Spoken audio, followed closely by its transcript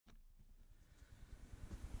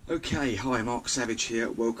Okay, hi, Mark Savage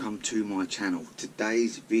here. Welcome to my channel.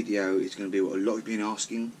 Today's video is going to be what a lot of you have been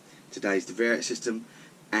asking. Today's the Variator system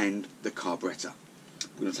and the carburetor.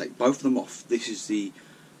 We're going to take both of them off. This is the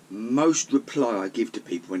most reply I give to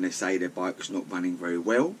people when they say their bike's not running very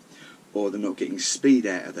well or they're not getting speed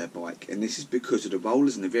out of their bike, and this is because of the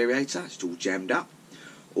rollers and the variator. It's all jammed up,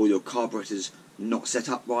 or your carburetor's not set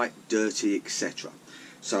up right, dirty, etc.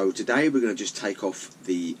 So today we're going to just take off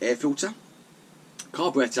the air filter,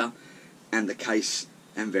 carburetor and the case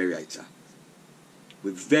and variator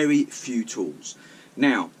with very few tools.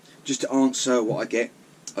 Now, just to answer what I get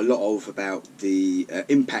a lot of about the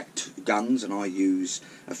impact guns, and I use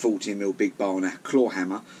a 14mm big bar and a claw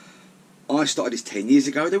hammer. I started this 10 years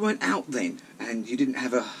ago. They weren't out then, and you didn't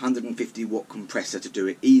have a 150 watt compressor to do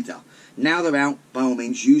it either. Now they're out. By all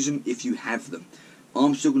means, use them if you have them.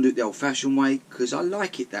 I'm still going to do it the old-fashioned way because I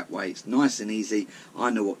like it that way. It's nice and easy. I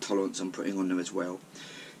know what tolerance I'm putting on them as well.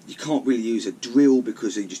 You can't really use a drill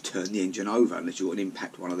because you just turn the engine over unless you've got an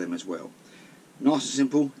impact one of them as well. Nice and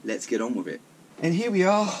simple. Let's get on with it. And here we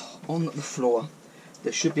are on the floor.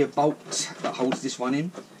 There should be a bolt that holds this one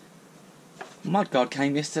in. Mudguard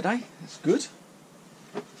came yesterday. That's good.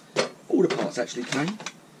 All the parts actually came.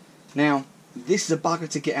 Now, this is a bugger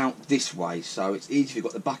to get out this way, so it's easy if you've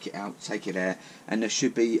got the bucket out, take it there, and there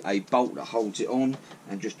should be a bolt that holds it on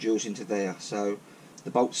and just drills into there. So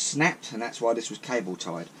the bolt snapped, and that's why this was cable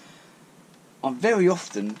tied. I very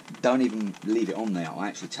often don't even leave it on there. I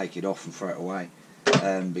actually take it off and throw it away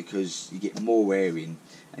because you get more wear in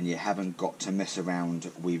and you haven't got to mess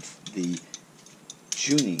around with the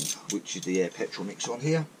tuning, which is the air petrol mix on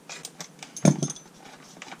here.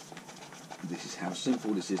 This is how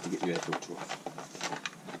simple this is to get your air filter off.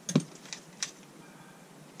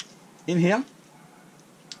 In here,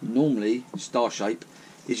 normally star shape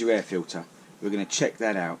is your air filter. We're going to check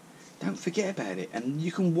that out. Don't forget about it, and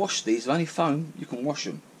you can wash these. With only foam, you can wash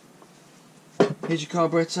them. Here's your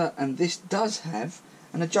carburetor, and this does have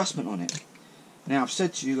an adjustment on it. Now, I've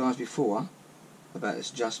said to you guys before about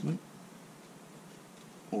this adjustment.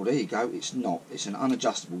 Oh, there you go. It's not. It's an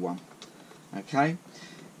unadjustable one. Okay.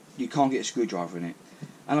 You can't get a screwdriver in it.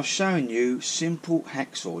 And I've shown you simple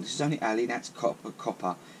hacksaw. This is only alley, that's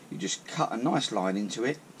copper. You just cut a nice line into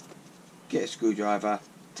it, get a screwdriver,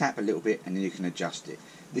 tap a little bit, and then you can adjust it.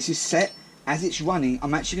 This is set. As it's running,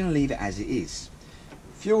 I'm actually going to leave it as it is.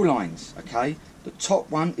 Fuel lines, okay. The top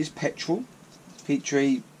one is petrol,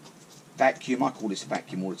 Petri, vacuum. I call this a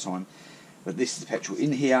vacuum all the time, but this is the petrol.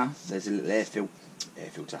 In here, there's a little air filter.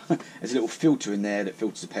 There's a little filter in there that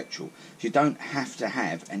filters the petrol. So you don't have to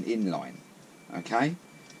have an inline, okay?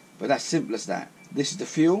 But that's simple as that. This is the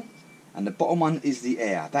fuel, and the bottom one is the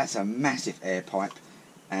air. That's a massive air pipe,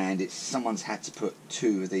 and someone's had to put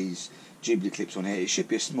two of these Ghibli clips on here. It should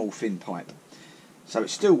be a small thin pipe, so it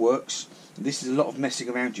still works. This is a lot of messing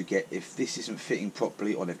around you get if this isn't fitting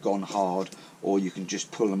properly, or they've gone hard, or you can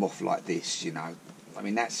just pull them off like this. You know, I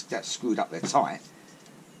mean that's screwed up. They're tight,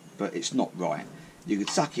 but it's not right. You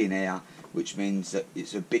could suck in air, which means that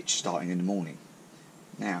it's a bitch starting in the morning.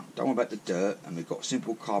 Now, don't worry about the dirt, and we've got a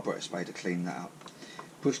simple carburetor spray to clean that up.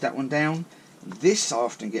 Push that one down. This I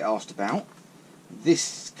often get asked about.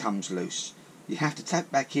 This comes loose. You have to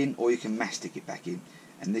tap back in, or you can mastic it back in.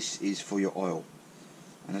 And this is for your oil.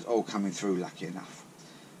 And there's oil coming through, lucky enough.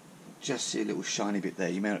 Just see a little shiny bit there.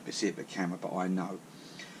 You may not see it with the camera, but I know.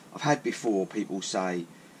 I've had before people say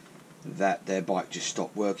that their bike just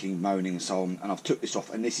stopped working, moaning and so on, and I've took this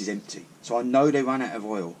off and this is empty. So I know they run out of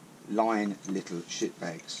oil. Lying little shit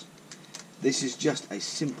bags. This is just a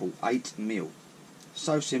simple 8mm.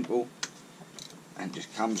 So simple, and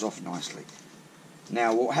just comes off nicely.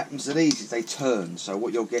 Now what happens to these is they turn, so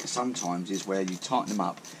what you'll get sometimes is where you tighten them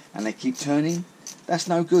up and they keep turning. That's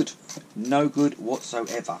no good. No good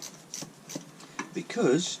whatsoever.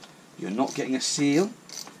 Because you're not getting a seal,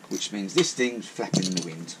 which means this thing's flapping in the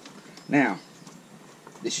wind. Now,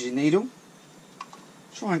 this is your needle.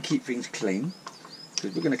 Try and keep things clean,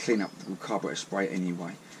 because we're going to clean up with carburetor spray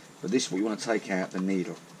anyway. But this is what you want to take out, the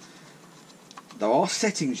needle. There are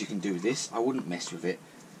settings you can do this. I wouldn't mess with it.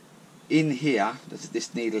 In here, there's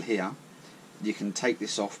this needle here. You can take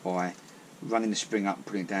this off by running the spring up and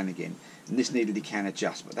putting it down again. And this needle you can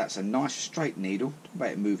adjust, but that's a nice straight needle. Don't worry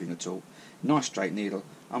about it moving at all. Nice straight needle.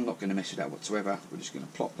 I'm not going to mess with that whatsoever. We're just going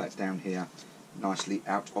to plop that down here nicely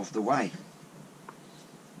out of the way.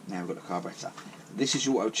 Now we've got the carburetor. This is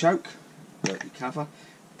your auto choke, dirty cover.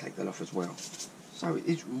 Take that off as well. So it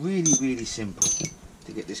is really, really simple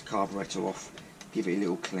to get this carburetor off. Give it a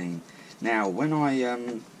little clean. Now when I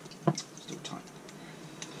still tight.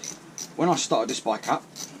 When I started this bike up,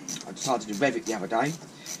 I decided to rev it the other day,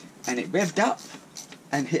 and it revved up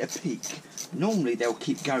and hit a peak, normally they'll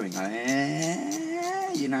keep going,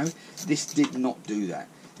 you know. This did not do that.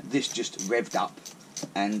 This just revved up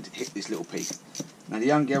and hit this little peak. Now the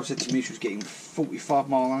young girl said to me she was getting 45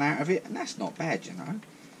 miles an hour out of it, and that's not bad, you know.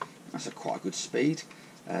 That's quite a good speed.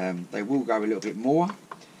 They will go a little bit more.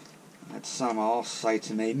 I had some arse say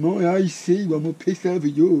to me, my AC one will piss over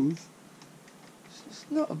yours. It's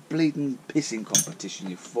not a bleeding pissing competition,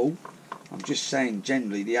 you fool. I'm just saying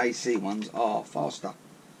generally the AC ones are faster.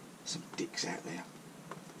 Some dicks out there.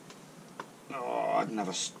 Oh, I had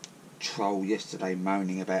another troll yesterday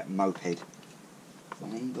moaning about Moped.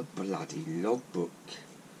 On the bloody logbook.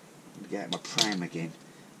 I'm going to get out my pram again.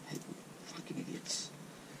 Fucking idiots.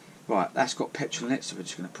 Right, that's got petrol in it, so we're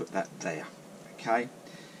just going to put that there. Okay?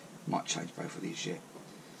 Might change both of these yet.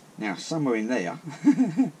 Now, somewhere in there,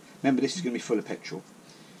 remember this is going to be full of petrol.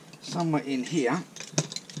 Somewhere in here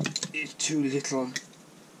is two little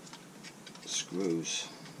screws.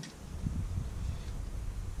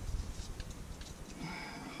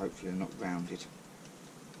 Hopefully they're not rounded,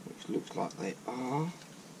 which looks like they are.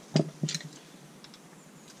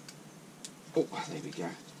 Oh, there we go.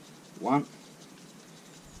 One.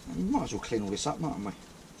 And we might as well clean all this up, mightn't we?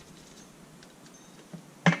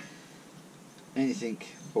 Anything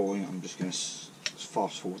boring, I'm just going to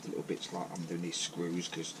fast forward the little bits like I'm doing these screws,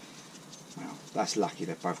 because, well, that's lucky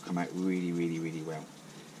they've both come out really, really, really well.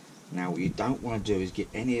 Now what you don't want to do is get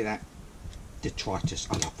any of that detritus,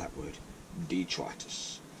 I love that word,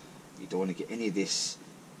 detritus. You don't want to get any of this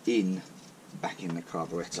back in the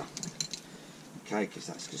carburetor, okay, because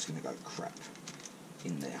that's just going to go crap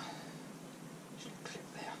in there. Just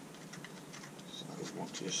clip there. So we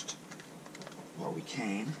want to just, while we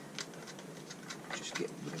can, just get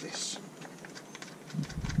rid of this.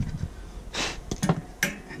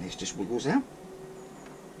 And this just wiggles out.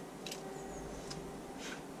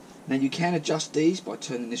 Now you can adjust these by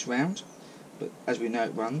turning this round, but as we know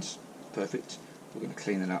it runs perfect. We're going to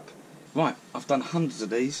clean it up. Right, I've done hundreds of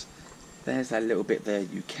these. There's that little bit there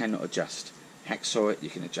you cannot adjust. Hacksaw it, you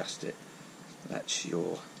can adjust it. That's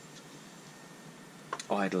your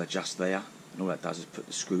idle adjust there, and all that does is put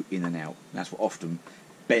the screw in and out. And that's what often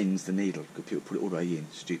bends the needle, because people put it all the way in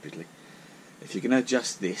stupidly. If you're going to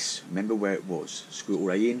adjust this, remember where it was. Screw it all the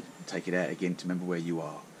way in, and take it out again to remember where you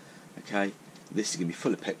are. Okay, this is going to be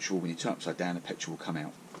full of petrol. When you turn upside down, the petrol will come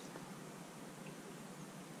out.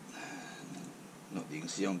 Not that you can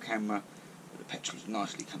see on camera, but the petrol's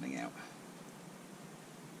nicely coming out.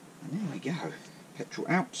 And there we go, petrol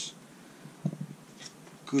out.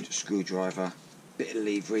 Good screwdriver, bit of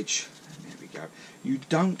leverage, and there we go. You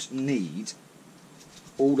don't need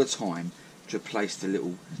all the time to replace the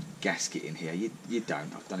little gasket in here. You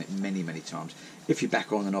don't. I've done it many, many times. If you're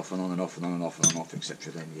back on and off and on and off and on and off and on off,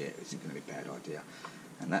 etc., then yeah, it's going to be a bad idea.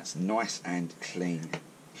 And that's nice and clean.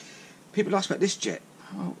 People ask about this jet.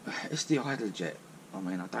 Oh, it's the idle jet. I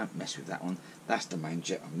mean, I don't mess with that one. That's the main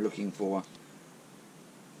jet I'm looking for.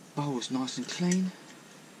 Bowl's nice and clean.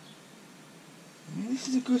 I mean, this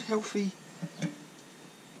is a good, healthy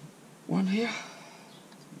one here.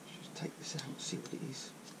 Let's just take this out and see what it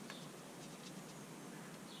is.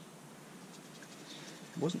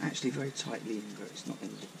 It wasn't actually very tightly in, but it's not in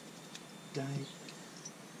the day.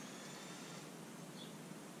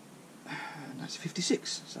 And that's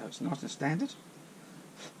 56, so it's nice and standard.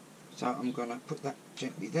 So I'm going to put that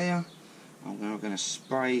gently there. I'm now going to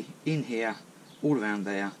spray in here, all around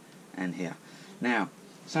there and here. Now,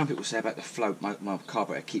 some people say about the float, my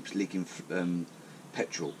carburetor keeps leaking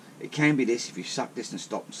petrol. It can be this, if you suck this and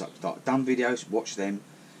stop and suck, start. Done videos, watch them.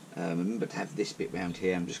 Remember to have this bit round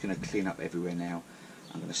here. I'm just going to clean up everywhere now.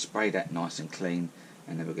 I'm going to spray that nice and clean,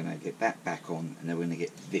 and then we're going to get that back on, and then we're going to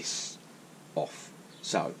get this off.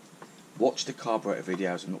 So, watch the carburetor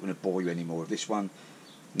videos. I'm not going to bore you anymore with this one.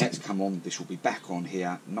 Next come on, this will be back on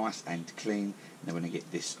here, nice and clean, and then we're going to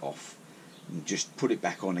get this off. And just put it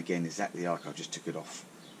back on again exactly like I just took it off.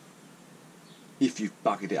 If you've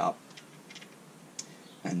buggered it up,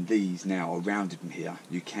 and these now are rounded from here,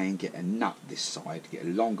 you can get a nut this side, get a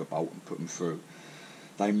longer bolt and put them through.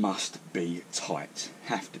 They must be tight,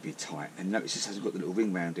 have to be tight. And notice this hasn't got the little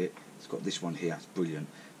ring round it, it's got this one here, it's brilliant.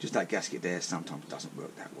 Just that gasket there sometimes doesn't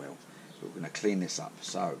work that well. But we're going to clean this up.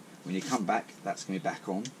 So when you come back, that's going to be back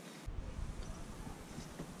on.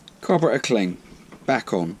 Carburetor clean,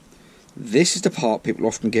 back on. This is the part people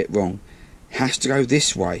often get wrong. Has to go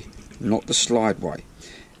this way, not the slide way.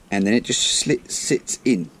 And then it just sits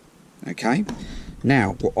in. Okay?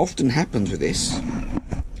 Now, what often happens with this,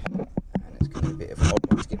 and it's going to be a bit of an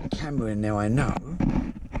odd one to get the camera in now, I know,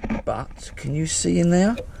 but can you see in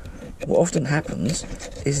there? What often happens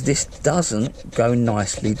is this doesn't go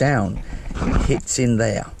nicely down. it hits in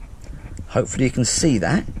there. Hopefully you can see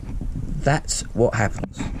that. That's what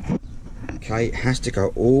happens. Okay, it has to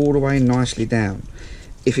go all the way nicely down.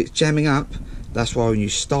 If it's jamming up, that's why when you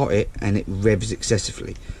start it and it revs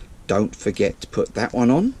excessively. Don't forget to put that one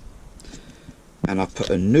on. And I've put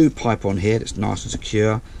a new pipe on here that's nice and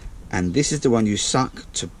secure. And this is the one you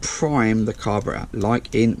suck to prime the carburetor,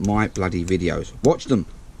 like in my bloody videos. Watch them.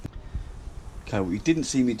 Okay, what you didn't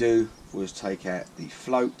see me do was take out the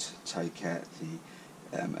float, take out the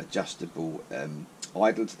adjustable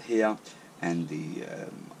idle here, and the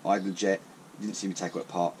idle jet. You didn't see me take it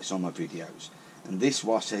apart. It's on my videos. And this,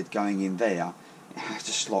 what I said, going in there, it has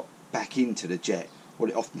to slot back into the jet. What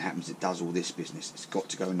it often happens, it does all this business. It's got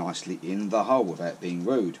to go nicely in the hole without being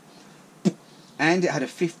rude. And it had a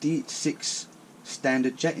 56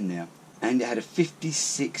 standard jet in there. And it had a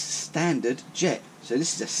 56 standard jet. So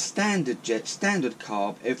this is a standard jet, standard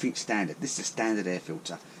carb, everything standard. This is a standard air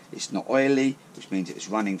filter. It's not oily, which means it's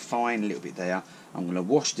running fine, a little bit there. I'm going to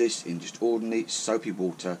wash this in just ordinary soapy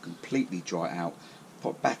water, completely dry out,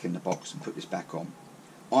 put it back in the box and put this back on.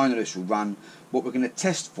 I know this will run. What we're going to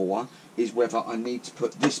test for is whether I need to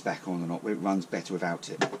put this back on or not, whether it runs better without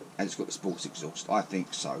it. And it's got the sports exhaust. I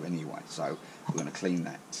think so anyway. So we're going to clean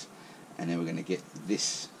that. And then we're going to get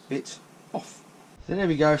this bit off. So there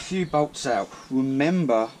we go, a few bolts out.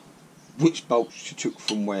 Remember which bolts you took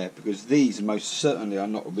from where, because these most certainly are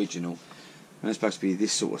not original. And they're supposed to be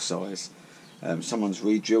this sort of size. Someone's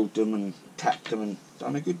re-drilled them and tapped them and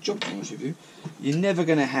done a good job, to be honest with you. You're never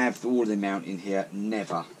going to have all of them out in here,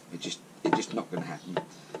 never. It's just not going to happen.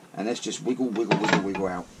 And let's just wiggle, wiggle, wiggle, wiggle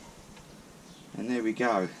out. And there we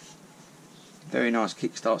go. Very nice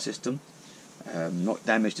kickstart system. Not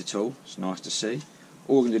damaged at all. It's nice to see.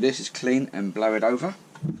 All we're going to do this is clean and blow it over.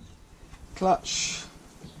 Clutch.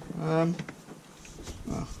 Well,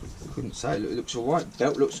 couldn't say. It looks alright.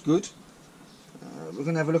 Belt looks good. We're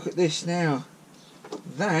going to have a look at this now.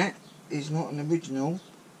 That is not an original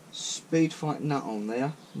Speedfight nut on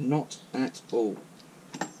there. Not at all.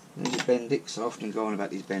 There's a Bendix. I often go on about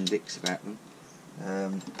these Bendix about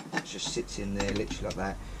them. It just sits in there literally like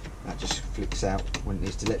that. That just flicks out when it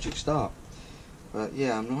needs to electric start. But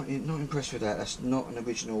yeah, I'm not impressed with that. That's not an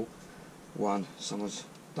original one. Someone's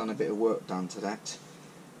done a bit of work done to that.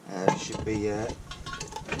 It should be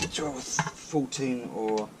 12, 14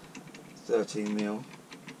 or 13 mil.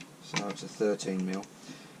 So it's a 13 mil.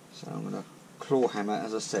 So I'm going to claw hammer,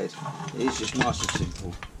 as I said. It is just nice and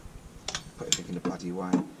simple. Put everything in the bloody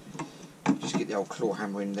way. Just get the old claw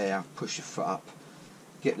hammer in there, push your foot up,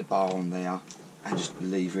 get the bar on there, and just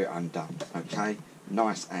leave it undone. Okay?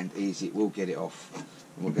 Nice and easy. We'll get it off.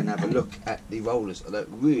 And we're going to have a look at the rollers. Although it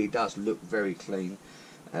really does look very clean.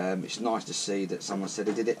 It's nice to see that someone said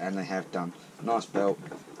they did it, and they have done. Nice belt,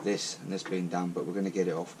 this and this being done, but we're going to get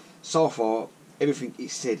it off. So far, everything he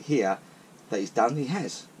said here that he's done, he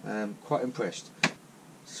has. Quite impressed.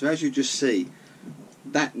 So as you just see,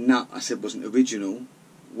 that nut I said wasn't original,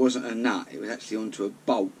 wasn't a nut, it was actually onto a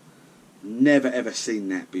bolt. Never ever seen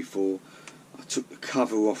that before. I took the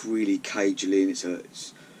cover off really cagily, and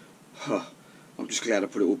I'm just glad I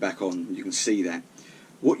put it all back on. You can see that.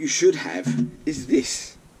 What you should have is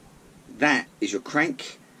this. That is your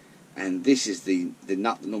crank, and this is the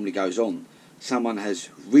nut that normally goes on. Someone has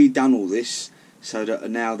redone all this so that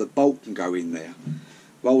now the bolt can go in there.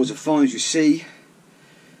 Rollers are fine as you see.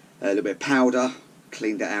 A little bit of powder,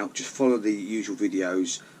 cleaned it out. Just follow the usual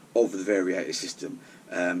videos of the variator system.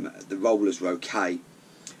 The rollers were okay.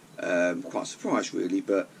 Quite surprised really,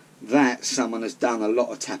 but that someone has done a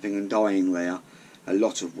lot of tapping and dyeing there. A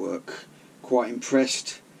lot of work. Quite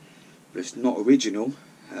impressed, but it's not original.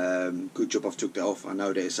 Good job I've took that off. I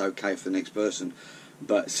know that it's okay for the next person,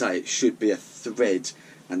 but say it should be a thread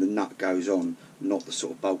and the nut goes on, not the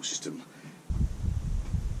sort of bolt system.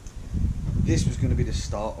 This was going to be the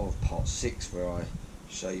start of part 6 where I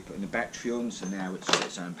show you putting the battery on, so now it's got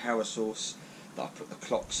its own power source. That I put the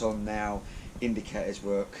clocks on now, indicators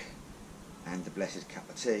work, and the blessed cup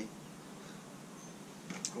of tea.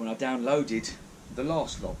 When I downloaded the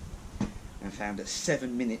last lot and found that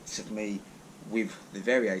 7 minutes of me with the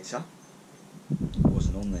variator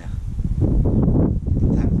wasn't on there.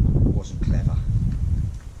 That wasn't clever.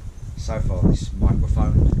 So far this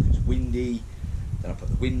microphone, if it's windy, then I put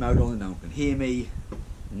the wind mode on and no one can hear me.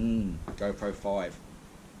 GoPro 5.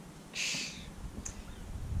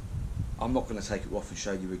 I'm not going to take it off and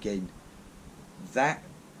show you again. That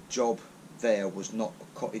job there was not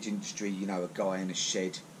a cottage industry, you know, a guy in a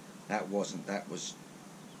shed. That wasn't. That was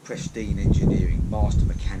pristine engineering, master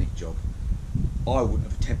mechanic job. I wouldn't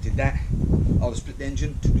have attempted that. I would have split the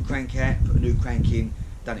engine, took the crank out, put a new crank in,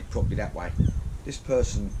 done it properly that way. This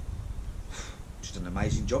person just an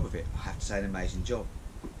amazing job of it. I have to say, an amazing job.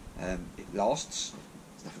 It lasts,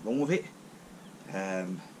 there's nothing wrong with it,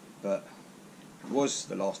 but it was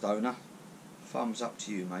the last owner. Thumbs up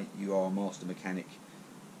to you, mate. You are a master mechanic,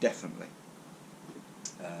 definitely.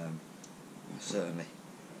 Certainly.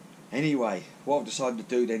 Anyway, what I've decided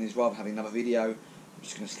to do then is, rather than having another video, I'm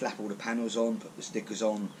just going to slap all the panels on, put the stickers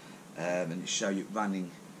on, and show you it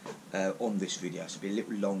running on this video. So it'll be a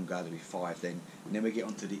little longer, there'll be 5 then, and then we get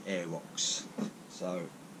onto the air rocks. So,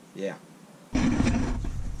 yeah.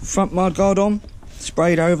 Front mudguard on,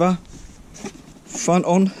 sprayed over, front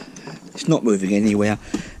on, it's not moving anywhere.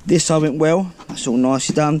 This side went well, that's all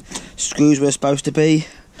nicely done. Screws where they're supposed to be.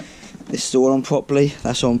 This is all on properly,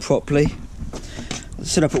 that's on properly.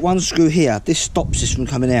 So I put one screw here, this stops this from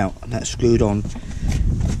coming out, and that's screwed on.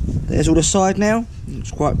 There's all the side now, it's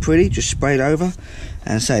quite pretty, just sprayed over.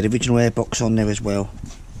 And say the original airbox on there as well.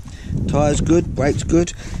 Tyres good, brakes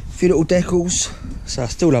good, a few little decals. So I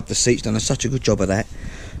still love the seats, done such a good job of that.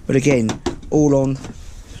 But again, all on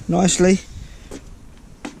nicely.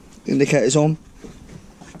 Indicators on.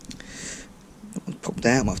 Pop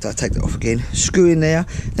that out, I might have to take that off again. Screw in there.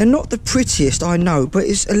 They're not the prettiest, I know, but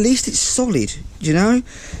at least it's solid, you know?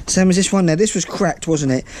 Same as this one there. This was cracked,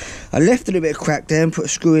 wasn't it? I left a little bit of crack there and put a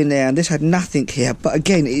screw in there, and this had nothing here, but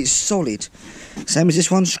again, it's solid. Same as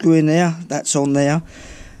this one, screw in there, that's on there.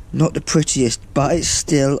 Not the prettiest, but it's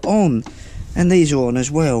still on. And these are on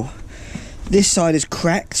as well. This side is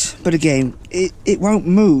cracked, but again, it won't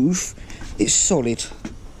move. It's solid.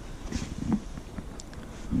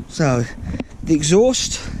 So, the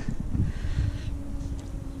exhaust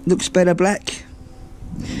looks better black.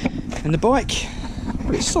 And the bike,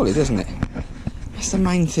 well, it's solid, isn't it? That's the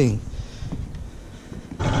main thing.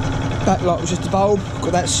 Backlight was just a bulb,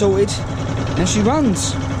 got that sorted, and she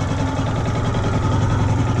runs.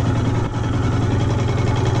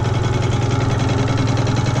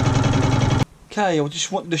 Okay, I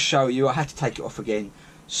just wanted to show you, I had to take it off again.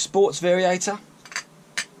 Sports Variator.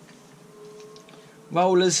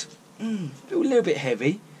 Rollers, a little bit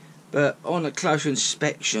heavy, but on a closer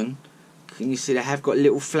inspection, can you see they have got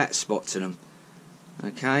little flat spots in them?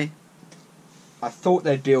 Okay, I thought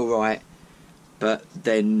they'd be alright, but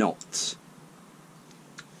they're not.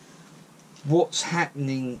 What's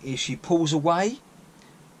happening is she pulls away,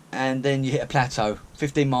 and then you hit a plateau,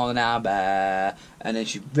 15 miles an hour, and then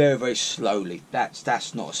she very, very slowly.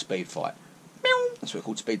 That's not a speed fight. That's what we're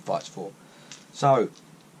called speed fights for. So,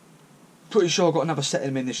 pretty sure I've got another set of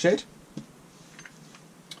them in the shed.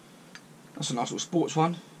 That's a nice little sports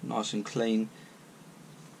one, nice and clean.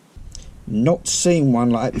 Not seen one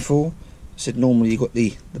like that before. I said normally you've got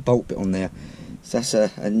the bolt bit on there. So that's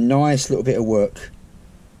a nice little bit of work.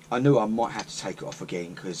 I knew I might have to take it off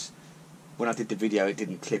again, because when I did the video it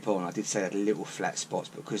didn't clip on. I did say it had little flat spots,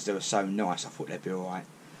 but because they were so nice I thought they'd be alright.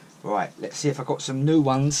 Right, let's see if I've got some new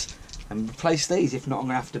ones and replace these. If not, I'm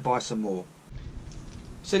going to have to buy some more.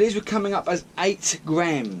 So these were coming up as 8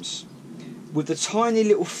 grams with a tiny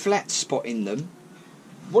little flat spot in them.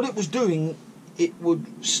 What it was doing, it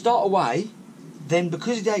would start away, then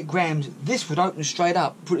because of the 8 grams, this would open straight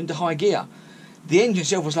up, put it into high gear. The engine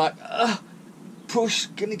itself was like, push,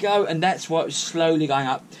 gonna go, and that's why it was slowly going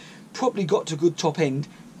up. Probably got to a good top end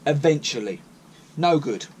eventually. No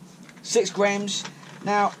good. 6 grams.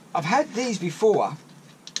 Now, I've had these before,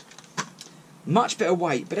 much better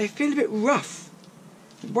weight, but they feel a bit rough.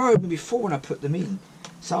 It worried me before when I put them in.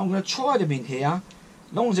 So I'm going to try them in here.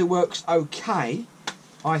 As long as it works okay,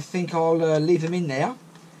 I think I'll leave them in there.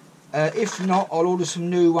 If not, I'll order some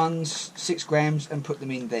new ones, 6 grams, and put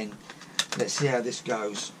them in then. Let's see how this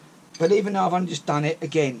goes. But even though I've only just done it,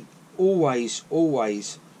 again, always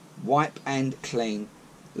wipe and clean.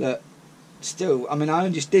 Look, still, I mean, I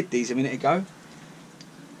only just did these a minute ago.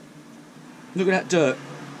 Look at that dirt.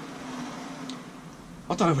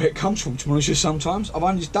 I don't know where it comes from, to be honest with you, sometimes. I've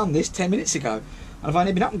only just done this 10 minutes ago, and I've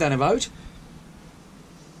only been up and down the road.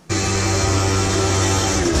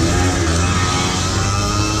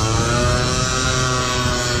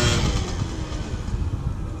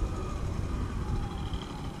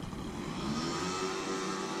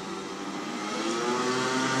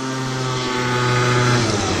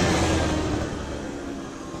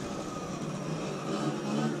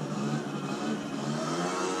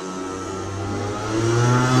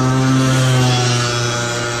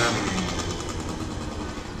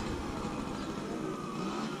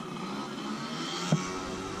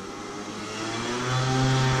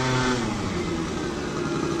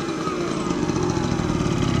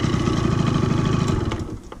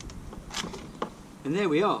 And there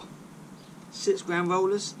we are, 6 gram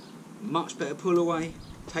rollers, much better pull away,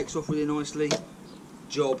 takes off really nicely,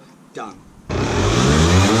 job done.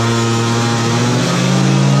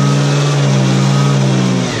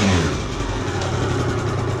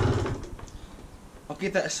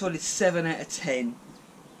 give that a solid 7 out of 10.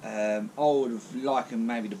 I would have liked them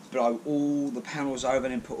maybe to blow all the panels over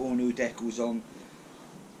and then put all new decals on.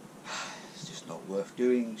 It's just not worth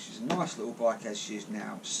doing. She's a nice little bike as she is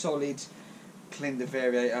now. Solid, cleaned the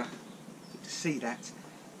variator. Good to see that.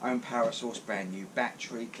 Own power source, brand new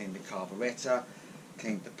battery, cleaned the Carb Variator,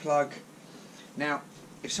 cleaned the plug. Now,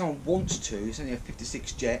 if someone wants to, it's only a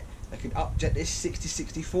 56 jet, they can upjet this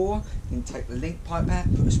 6064, then take the link pipe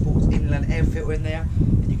out, put a sports inland air filter in there,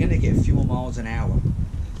 and you're going to get a few more miles an hour.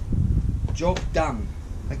 Job done.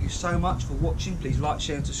 Thank you so much for watching. Please like,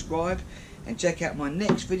 share and subscribe, and check out my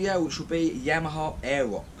next video, which will be Yamaha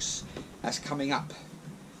Aerox. That's coming up.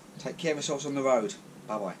 Take care of yourselves on the road.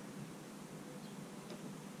 Bye bye.